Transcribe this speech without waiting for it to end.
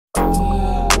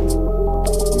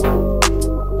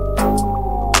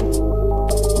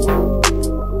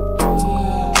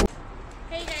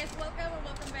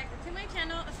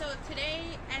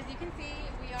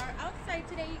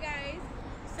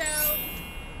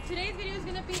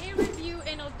gonna be a review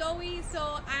in Edeuoey.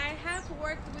 So I have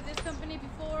worked with this company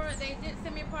before. They did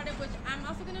send me a product, which I'm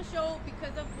also gonna show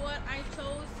because of what I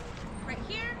chose right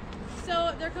here.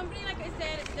 So their company, like I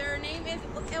said, their name is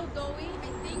Edeuoey.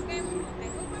 I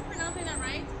hope I'm pronouncing that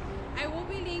right. I will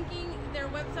be linking their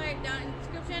website down in the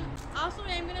description. Also,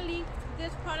 I'm gonna link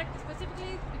this product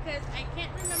specifically because I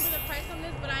can't remember the price on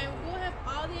this, but I will have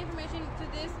all the information to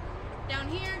this down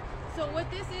here. So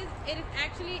what this is, it is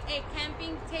actually a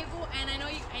camping table, and I know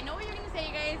what you're gonna say,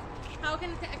 you guys. How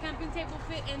can a camping table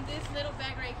fit in this little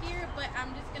bag right here? But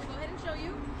I'm just gonna go ahead and show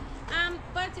you.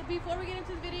 But before we get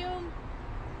into the video,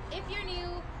 if you're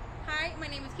new, hi, my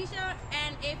name is Keisha,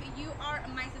 and if you are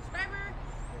my subscriber,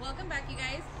 welcome back, you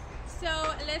guys. So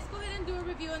let's go ahead and do a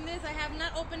review on this. I have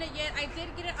not opened it yet. I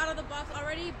did get it out of the box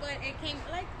already, but it came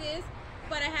like this.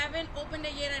 But I haven't opened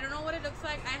it yet. I don't know what it looks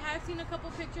like. I have seen a couple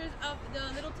pictures of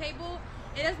the little table.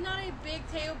 It is not a big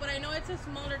table, but I know it's a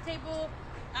smaller table.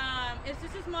 It's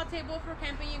just a small table for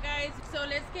camping, you guys. So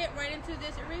let's get right into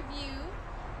this review.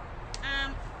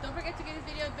 Don't forget to give this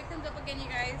video a big thumbs up again, you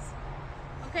guys.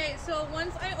 Okay, so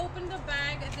once I open the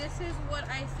bag, this is what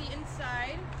I see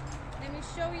inside. Let me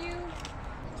show you.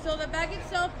 So the bag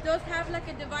itself does have like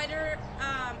a divider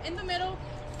in the middle.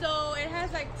 So it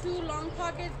has like two long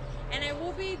pockets. And I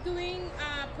will be doing,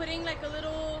 putting like a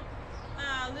little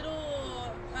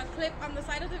clip on the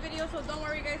side of the video, so don't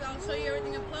worry guys, I'll show you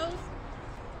everything up close.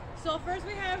 So first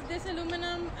we have this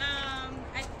aluminum,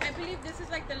 I believe this is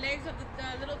like the legs of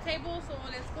the little table, so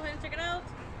let's go ahead and check it out.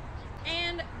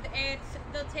 And it's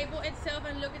the table itself,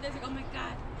 and look at this, oh my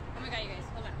god, you guys,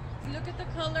 hold on. Look at the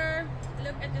color,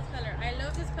 look at this color, I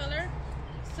love this color.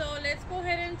 So let's go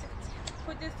ahead and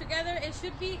put this together. It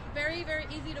should be very, very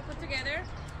easy to put together.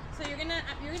 So you're gonna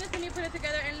see me put it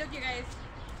together, and look, you guys,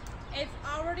 it's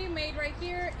already made right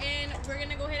here, and we're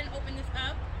gonna go ahead and open this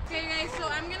up. Okay guys, so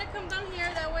I'm gonna come down here,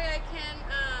 that way I can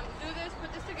do this, put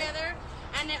this together.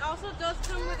 And it also does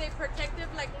come with a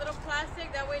protective like little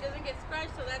plastic, that way it doesn't get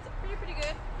scratched, so that's pretty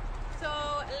good. So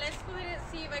let's go ahead and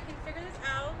see if I can figure this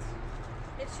out.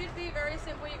 It should be very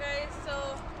simple, you guys.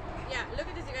 So yeah, look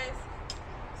at this, you guys,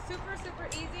 super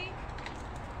easy.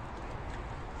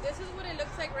 This is what it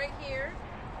looks like right here.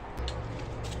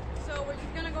 So we're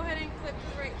just gonna go ahead and clip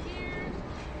this right here.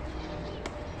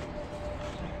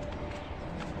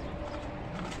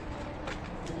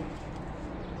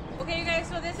 Okay, you guys,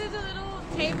 so this is a little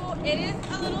table. It is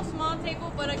a little small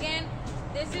table, but again,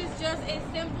 this is just a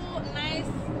simple, nice,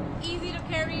 easy to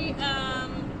carry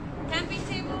camping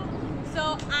table.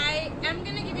 So I am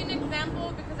gonna give you an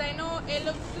example because I know it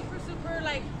looks super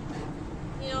like,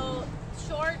 you know,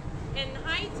 short in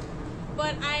height.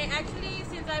 But I actually,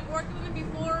 since I've worked with them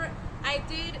before, I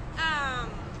did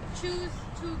choose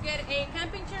to get a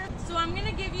camping chair. So I'm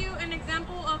gonna give you an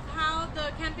example of how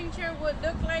the camping chair would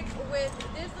look like with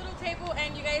this little table.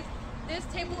 And you guys, this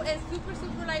table is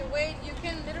super lightweight. You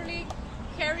can literally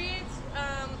carry it.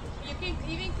 You can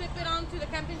even clip it onto the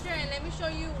camping chair, and let me show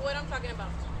you what I'm talking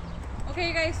about. Okay,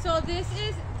 you guys, so this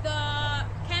is the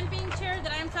camping chair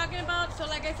that I'm talking about. So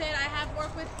like I said, I have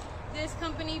worked with this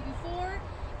company before.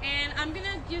 And I'm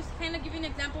gonna just kind of give you an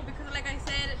example because like I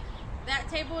said, that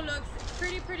table looks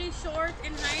pretty short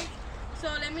in height. So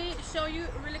let me show you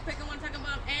really quick on what I'm talking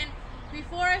about. And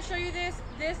before I show you this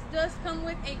does come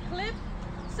with a clip.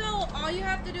 So all you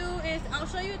have to do is, I'll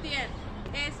show you at the end,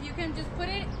 is you can just put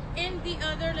it in the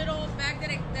other little bag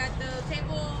that the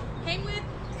table came with,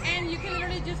 and you can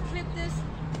literally just clip this.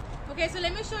 Okay, so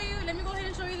let me go ahead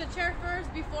and show you the chair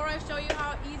first before I show you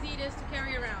how easy it is to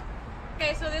carry around.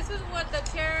 Okay, so this is what the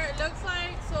chair looks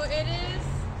like. So this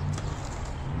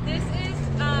is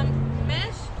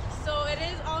mesh. So it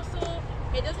is also,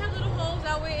 it does have little holes,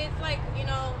 that way it's like, you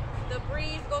know, the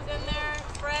breeze goes in there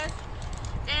fresh.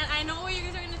 And I know you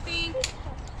guys are gonna think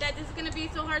that this is gonna be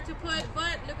so hard to put,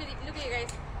 but look at you guys,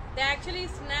 they actually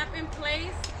snap in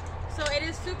place. So it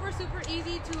is super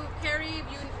easy to carry if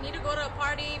you need to go to a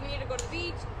party, if you need to go to the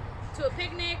beach, to a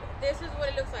picnic. This is what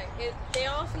it looks like. They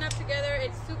all snap together.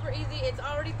 It's super easy. It's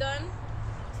already done.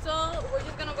 So we're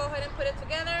just gonna go ahead and put it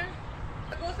together.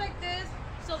 It goes like this.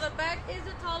 So the back is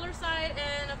the taller side,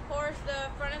 and of course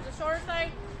the front is the shorter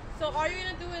side. So all you're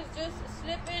gonna do is just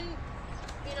slip in,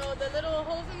 you know, the little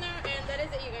holes in there, and that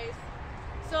is it, you guys.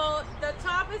 So the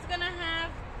top is gonna have,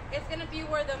 it's gonna be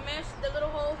where the mesh, the little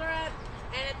holes are at,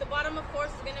 and at the bottom, of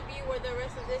course, is gonna be where the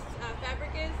rest of this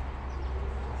fabric is.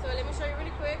 So let me show you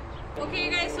really quick. Okay,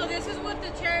 you guys, so this is what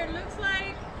the chair looks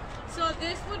like. So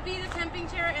this would be the camping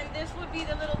chair, and this would be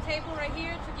the little table right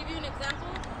here, to give you an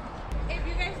example. If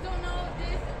you guys don't know,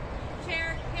 this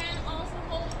chair can also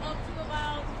hold up to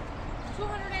about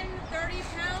 230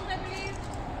 pounds, I believe.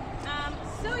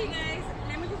 So you guys,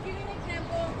 let me just give you an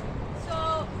example.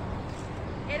 So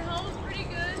it holds pretty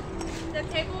good. The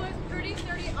table is pretty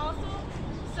sturdy also.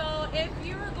 So if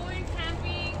you're going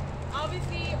camping,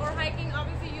 obviously, or hiking,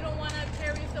 obviously you don't want to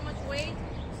carry so much weight.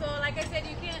 So like I said,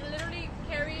 you can literally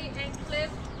carry and clip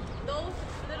those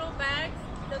little bags,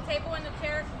 the table and the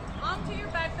chair, onto your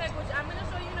backpack, which I'm going to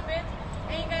show you in a bit.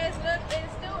 And you guys, look,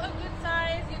 it's still a good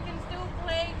size. You can still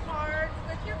play cards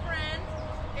with your friends.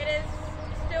 It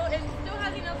still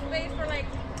has enough space for like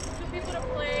 2 people to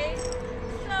play.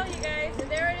 So you guys,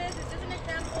 there it is. It's just an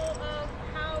example of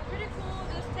how pretty cool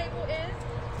this table is.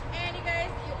 And you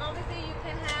guys, you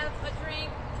can have a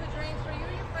drink, 2 drinks for you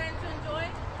and your friends to enjoy.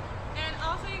 And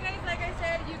also you guys, like I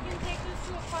said, you can take this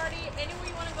to a party anywhere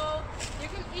you want to go. You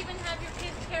can even have your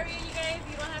kids carry it, you guys.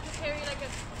 You don't have to carry like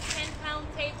a 10-pound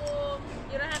table.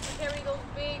 You don't have to carry those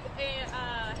big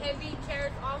heavy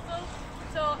chairs also.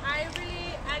 So I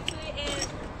really actually am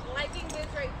liking this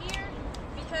right here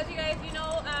because you guys, you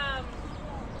know,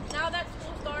 now that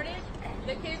school started,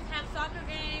 the kids have soccer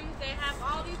games. They have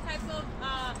all these types of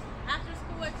after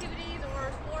school activities or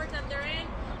sports that they're in.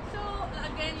 So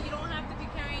again, you don't have to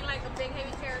be carrying like a big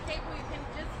heavy chair or table. You can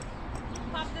just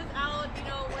pop this out, you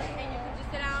know, and you can just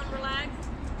sit down, relax.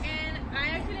 And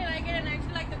I actually like it, and I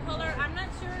actually like the color. I'm not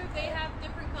sure if they have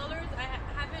different colors. I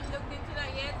haven't looked into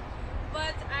that yet.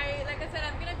 But like I said,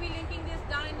 I'm gonna be linking this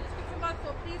down in the description box,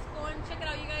 so please go and check it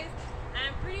out, you guys.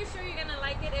 I'm pretty sure you're gonna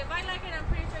like it. If I like it, I'm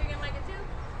pretty sure you're gonna like it too.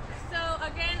 So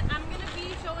again, I'm gonna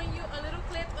be showing you a little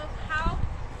clip of how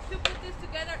to put this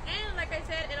together, and like I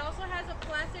said, it also has a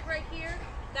plastic right here,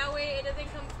 that way it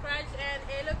doesn't come scratched, and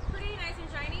it looks pretty nice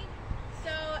and shiny.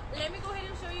 So let me go ahead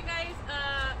and show you guys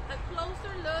a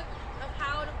closer look of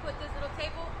how to put this little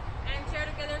table and chair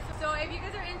together. So if you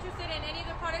guys are interested in any of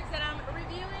the products that I'm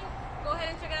reviewing, go ahead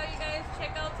and check it out, you guys.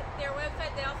 Check out their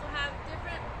website. They also have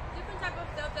different type of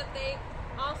stuff that they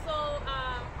also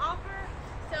offer.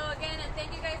 So again,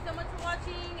 thank you guys so much for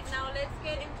watching. Now let's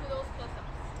get into those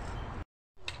close-ups.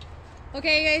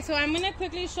 Okay guys, so I'm gonna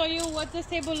quickly show you what this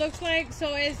table looks like.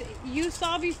 So as you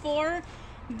saw before,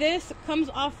 this comes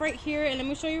off right here, and let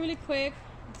me show you really quick.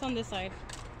 It's on this side.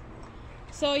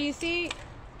 So you see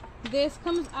this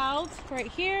comes out right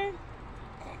here,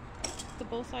 the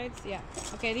both sides, yeah,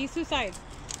 okay, these 2 sides.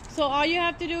 So all you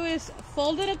have to do is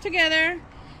fold it up together,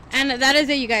 and that is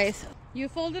it, you guys. You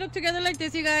fold it up together like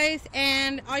this, you guys,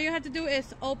 and all you have to do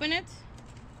is open it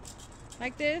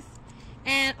like this,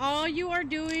 and all you are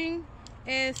doing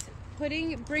is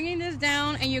bringing this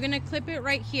down, and you're gonna clip it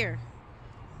right here.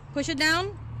 Push it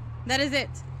down. That is it.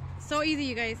 So easy,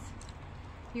 you guys.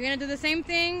 You're gonna do the same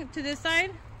thing to this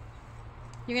side.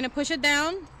 You're gonna push it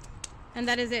down, and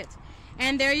that is it.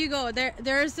 And there you go.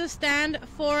 There's the stand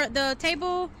for the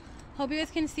table. Hope you guys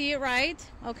can see it right.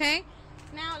 Okay.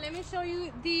 Now let me show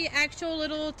you the actual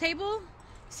little table.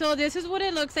 So this is what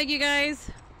it looks like, you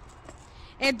guys.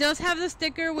 It does have the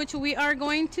sticker, which we are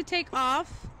going to take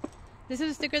off. This is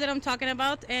the sticker that I'm talking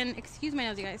about, and excuse my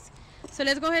nails, you guys. So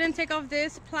let's go ahead and take off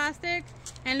this plastic,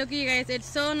 and look at you guys, it's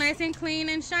so nice and clean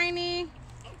and shiny.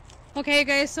 Okay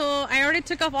guys, so I already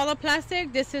took off all the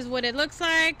plastic. This is what it looks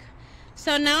like.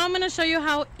 So now I'm going to show you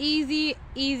how easy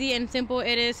and simple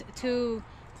it is to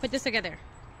put this together.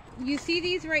 You see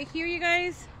these right here, you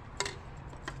guys?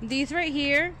 These right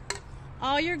here.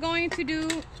 All you're going to do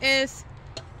is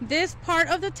this part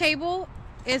of the table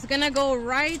is going to go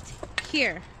right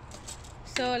here.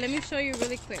 So let me show you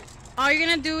really quick. All you're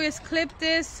going to do is clip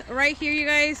this right here, you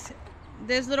guys.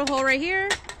 This little hole right here.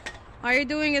 All you're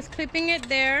doing is clipping it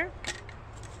there.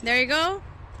 There you go.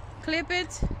 Clip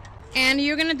it. And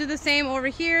you're gonna do the same over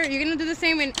here. You're gonna do the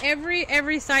same in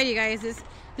every side, you guys.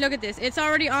 Look at this. It's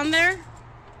already on there.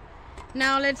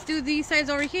 Now let's do these sides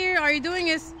over here. All you're doing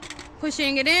is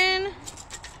pushing it in.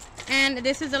 And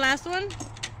this is the last one.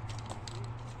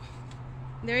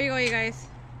 There you go, you guys.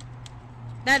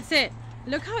 That's it.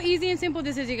 Look how easy and simple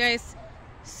this is, you guys.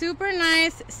 Super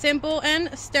nice, simple,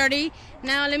 and sturdy.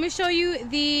 Now let me show you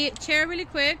the chair really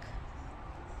quick.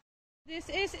 This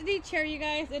is the chair, you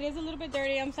guys. It is a little bit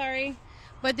dirty, I'm sorry.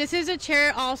 But this is a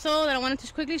chair also that I wanted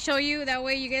to quickly show you. That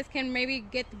way you guys can maybe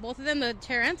get both of them, the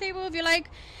chair and table if you like.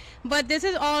 But this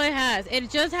is all it has. It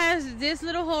just has this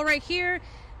little hole right here.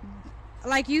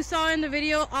 Like you saw in the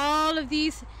video, all of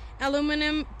these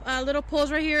aluminum little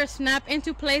poles right here snap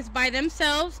into place by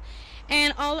themselves.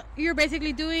 And all you're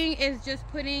basically doing is just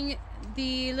putting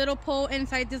the little pole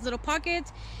inside this little pocket.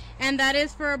 And that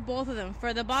is for both of them,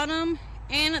 for the bottom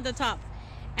and the top.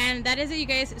 And that is it, you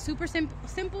guys. Super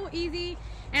simple, easy,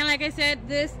 and like I said,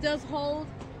 this does hold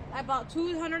about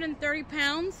 230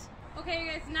 pounds. Okay,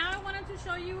 you guys, now I wanted to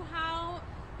show you how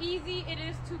easy it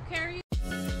is to carry.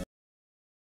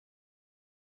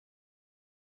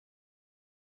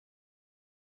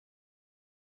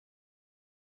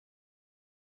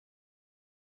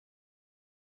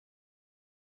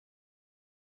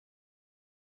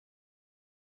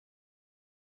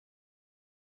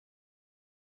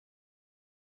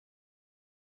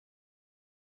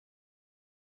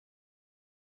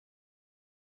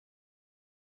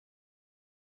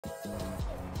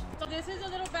 this is a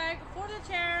little bag for the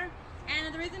chair,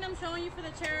 and the reason I'm showing you for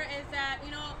the chair is that,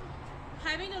 you know,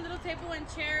 having a little table and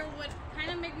chair would kind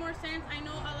of make more sense. I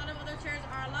know a lot of other chairs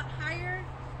are a lot higher,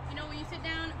 you know, when you sit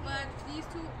down, but these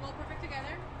two go perfect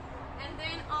together. And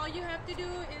then all you have to do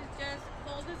is just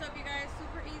fold this up, you guys.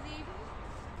 Super easy.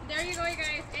 There you go, you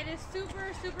guys. It is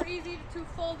super easy to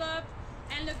fold up.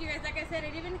 And look, you guys, like I said,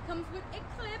 it even comes with a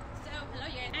clip. So hello,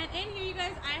 yeah. And in here, you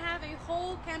guys, I have a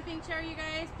whole camping chair, you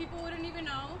guys. People wouldn't even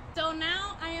know. So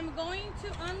now I am going to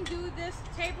undo this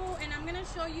table, and I'm gonna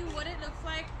show you what it looks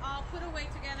like all put away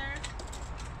together.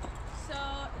 So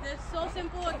this is so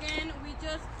simple. Again, we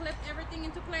just clip everything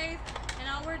into place, and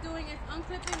all we're doing is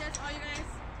unclipping. That's all, you guys.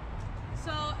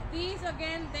 So these,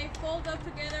 again, they fold up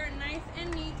together nice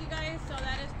and neat, you guys. So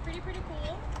that is pretty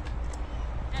cool.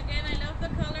 Again, I love the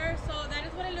color. So that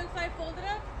is what it looks like folded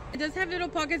up. It does have little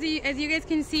pockets, as you guys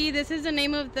can see. This is the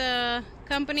name of the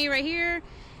company right here,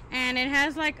 and it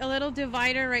has like a little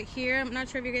divider right here. I'm not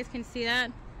sure if you guys can see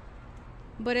that,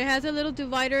 but it has a little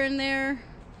divider in there.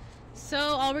 So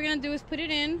all we're gonna do is put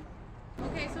it in.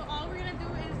 Okay, so all we're gonna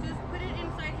do is just put it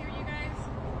inside here, you guys,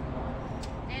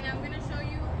 and I'm gonna show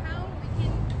you how we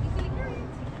can easily carry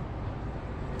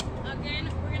it.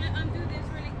 Again, we're gonna undo this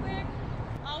really quick.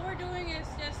 All we're doing is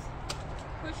just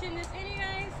pushing this in, you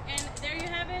guys, and there you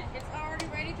have it. It's already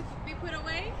ready to be put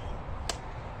away.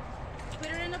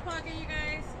 Put it in the pocket, you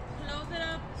guys. Close it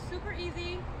up. Super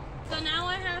easy. So now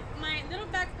I have my little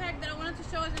backpack that I wanted to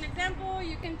show as an example.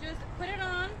 You can just put it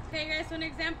on. Okay, guys, so an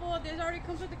example, this already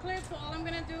comes with the clip, so all I'm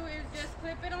gonna do is just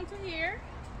clip it onto here,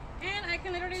 and I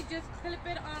can literally just clip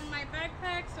it on my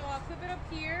backpack. So I'll clip it up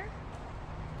here,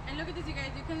 and look at this, you guys.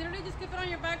 You can literally just clip it on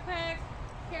your backpack,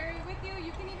 carry it with you.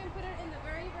 You can even put it in the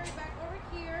very back over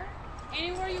here,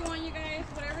 anywhere you want, you guys.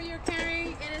 Whatever you're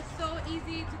carrying, it is so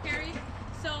easy to carry.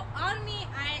 So on me,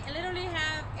 I literally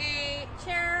have a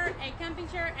chair, a camping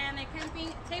chair, and a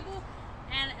camping table,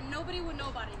 and nobody would know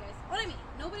about it, you guys. Only me.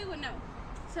 Nobody would know.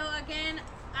 So again,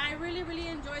 I really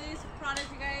enjoy this product,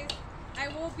 you guys. I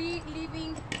will be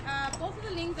leaving both of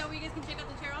the links that way you guys can check out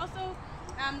the chair also.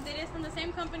 That is from the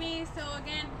same company. So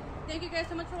again, thank you guys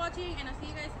so much for watching, and I'll see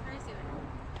you guys very soon.